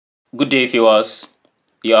Good day, viewers.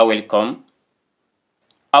 You are welcome.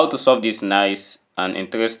 How to solve these nice and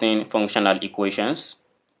interesting functional equations?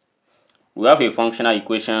 We have a functional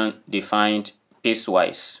equation defined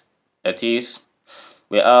piecewise. That is,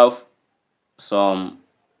 we have some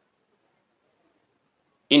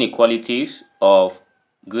inequalities of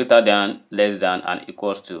greater than, less than, and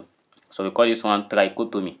equals to. So we call this one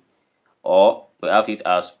trichotomy, or we have it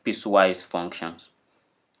as piecewise functions.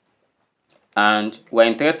 And we're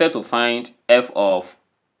interested to find f of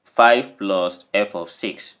 5 plus f of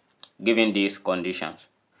 6 given these conditions.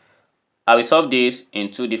 I will solve this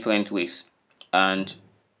in two different ways, and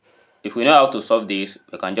if we know how to solve this,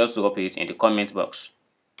 we can just drop it in the comment box.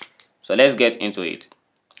 So let's get into it.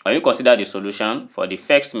 When you consider the solution for the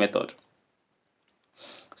first method,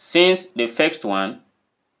 since the first one,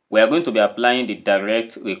 we are going to be applying the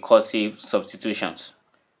direct recursive substitutions.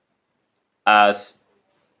 As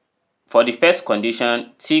for the first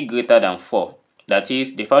condition, t greater than 4, that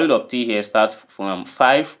is, the value of t here starts from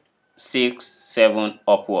 5, 6, 7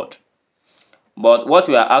 upward. But what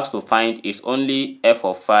we are asked to find is only f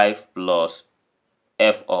of 5 plus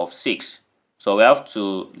f of 6. So we have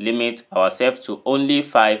to limit ourselves to only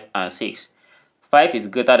 5 and 6. 5 is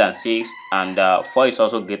greater than 6, and 4 is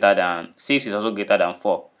also greater than 6 is also greater than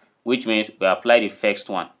 4, which means we apply the first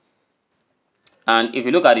one. And if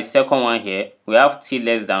you look at the second one here, we have t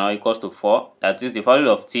less than or equals to 4. That is, the value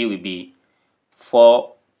of t will be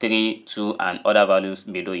 4, 3, 2, and other values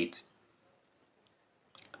below it.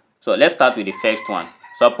 So let's start with the first one.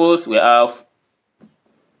 Suppose we have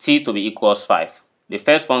t to be equals 5. The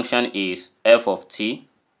first function is f of t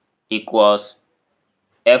equals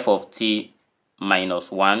f of t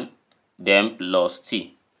minus 1, then plus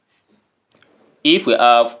t. If we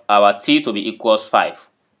have our t to be equals 5,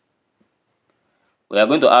 we are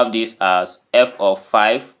going to have this as f of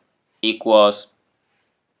 5 equals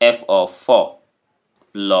f of 4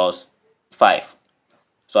 plus 5.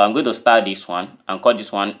 So I'm going to start this one and call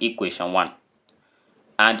this one equation 1.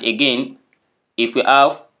 And again, if we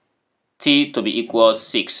have t to be equals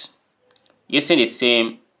 6, using the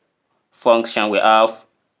same function, we have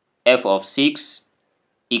f of 6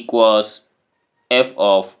 equals f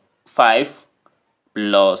of 5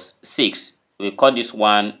 plus 6. We call this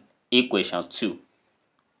one equation 2.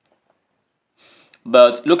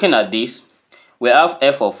 But looking at this, we have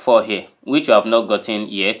f of 4 here, which we have not gotten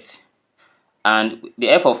yet. And the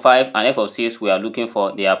f of 5 and f of 6 we are looking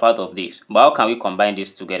for, they are part of this. But how can we combine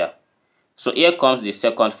this together? So here comes the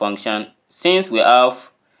second function. Since we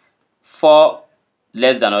have 4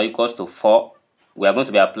 less than or equals to 4, we are going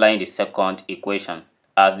to be applying the second equation,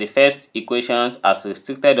 as the first equations has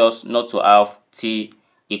restricted us not to have t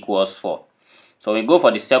equals 4. So we go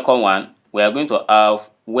for the second one, we are going to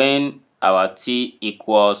have when our t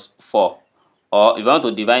equals 4. Or if you want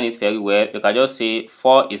to divide it very well, you can just say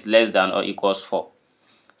 4 is less than or equals 4.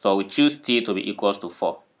 So we choose t to be equals to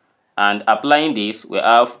 4. And applying this, we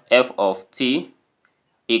have f of t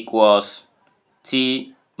equals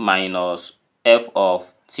t minus f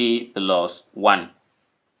of t plus 1.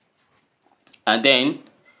 And then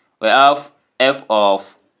we have f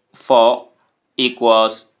of 4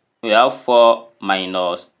 equals, we have 4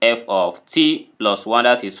 minus f of t plus 1,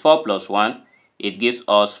 that is 4 plus 1, it gives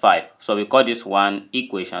us 5. So we call this one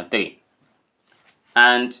equation 3.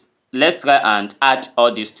 And let's try and add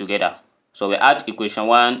all this together. So we add equation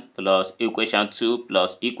 1 plus equation 2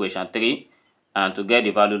 plus equation 3, and to get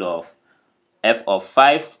the value of f of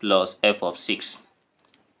 5 plus f of 6.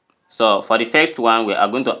 So for the first one, we are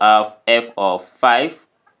going to have f of 5,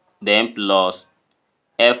 then plus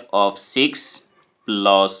f of 6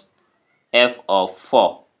 plus f of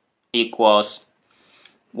 4 equals,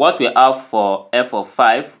 what we have for f of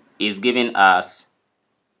 5 is given as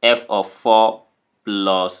f of 4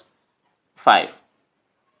 plus 5.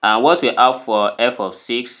 And what we have for f of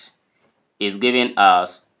 6 is given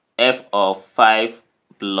as f of 5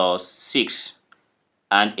 plus 6.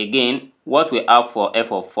 And again, what we have for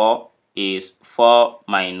f of 4 is 4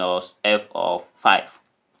 minus f of 5.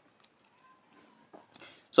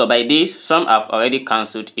 So by this, some have already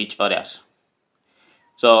cancelled each other.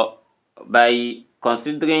 So by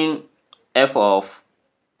considering f of,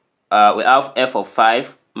 we have f of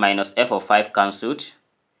 5 minus f of 5 cancelled.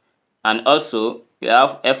 And also, we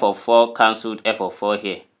have f of 4 cancelled f of 4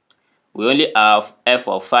 here. We only have f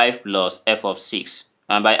of 5 plus f of 6.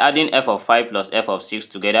 And by adding f of 5 plus f of 6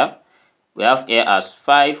 together, we have here as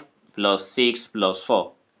 5 plus 6 plus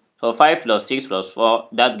 4. So 5 plus 6 plus 4,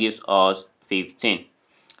 that gives us 15.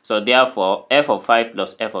 So therefore, f of 5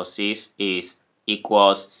 plus f of 6 is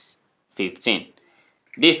equals 15.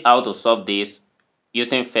 This is how to solve this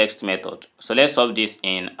using first method. So let's solve this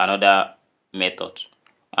in another method.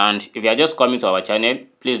 And if you are just coming to our channel,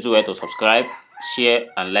 please do well to subscribe, share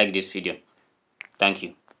and like this video. Thank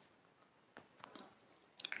you.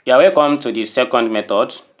 You are welcome to the second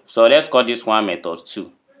method. So let's call this one method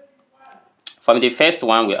 2. From the first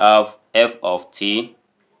one, we have f of t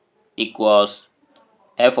equals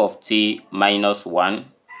f of t minus 1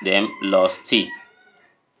 then plus t.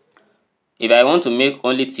 If I want to make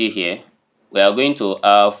only t here, we are going to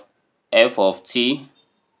have f of t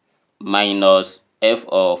minus f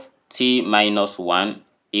of t minus 1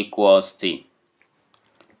 equals t.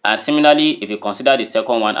 And similarly, if you consider the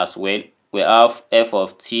second one as well, we have f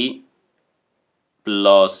of t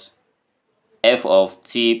plus f of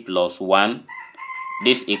t plus 1.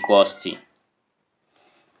 This equals t.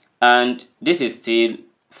 And this is still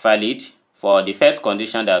valid for the first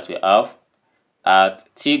condition that we have at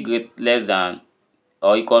t less than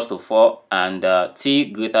or equals to 4 and t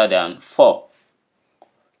greater than 4.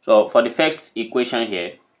 So for the first equation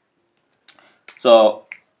here, so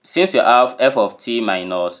since we have f of t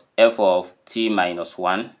minus f of t minus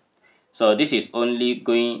 1, so this is only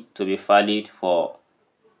going to be valid for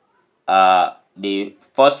the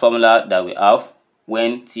first formula that we have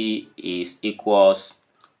when t is equals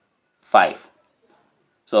 5.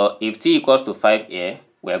 So if t equals to 5 here,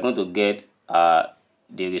 we are going to get the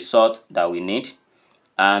result that we need,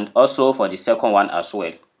 and also for the second one as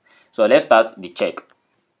well. So let's start the check.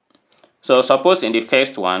 So suppose in the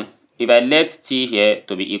first one, if I let t here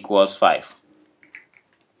to be equals 5,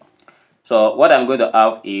 so what I'm going to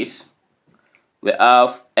have is we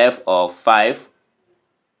have f of 5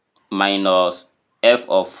 minus f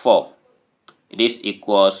of 4. This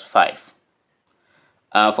equals 5.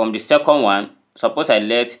 And from the second one, suppose I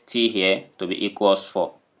let t here to be equals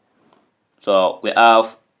 4. So we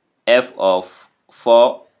have f of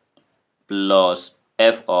 4 plus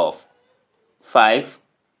f of 5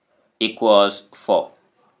 equals 4.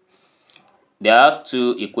 There are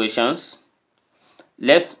two equations.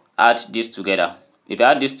 Let's add this together. If you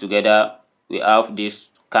add this together, we have this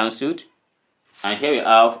cancelled. And here we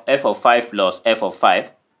have f of 5 plus f of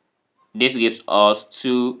 5. This gives us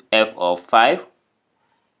 2f of 5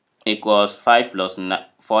 equals 5 plus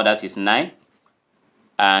 4, that is 9.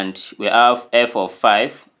 And we have f of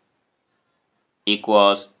 5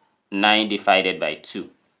 equals 9 divided by 2.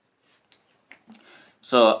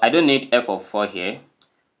 So I don't need f of 4 here.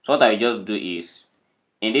 So what I will just do is,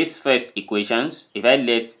 in this first equations, if I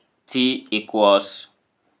let t equals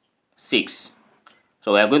 6,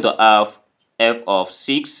 so we are going to have f of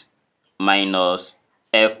 6 minus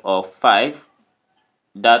f of 5,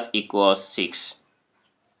 that equals 6.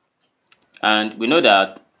 And we know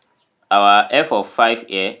that our f of 5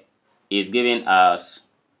 here is given as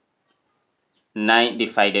 9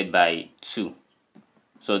 divided by 2.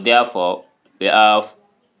 So therefore, we have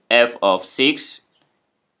f of 6,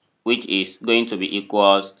 which is going to be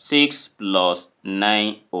equals 6 plus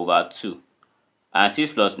 9 over 2. And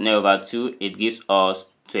 6 plus 9 over 2, it gives us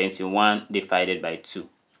 21 divided by 2.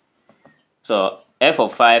 So f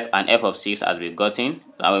of 5 and f of 6 has been gotten.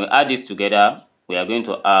 And when we add this together, we are going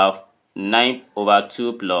to have 9 over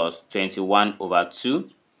 2 plus 21 over 2.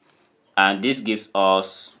 And this gives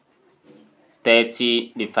us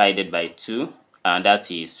 30 divided by 2, and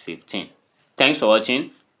that is 15. Thanks for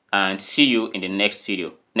watching, and see you in the next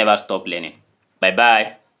video. Never stop learning. Bye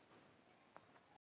bye.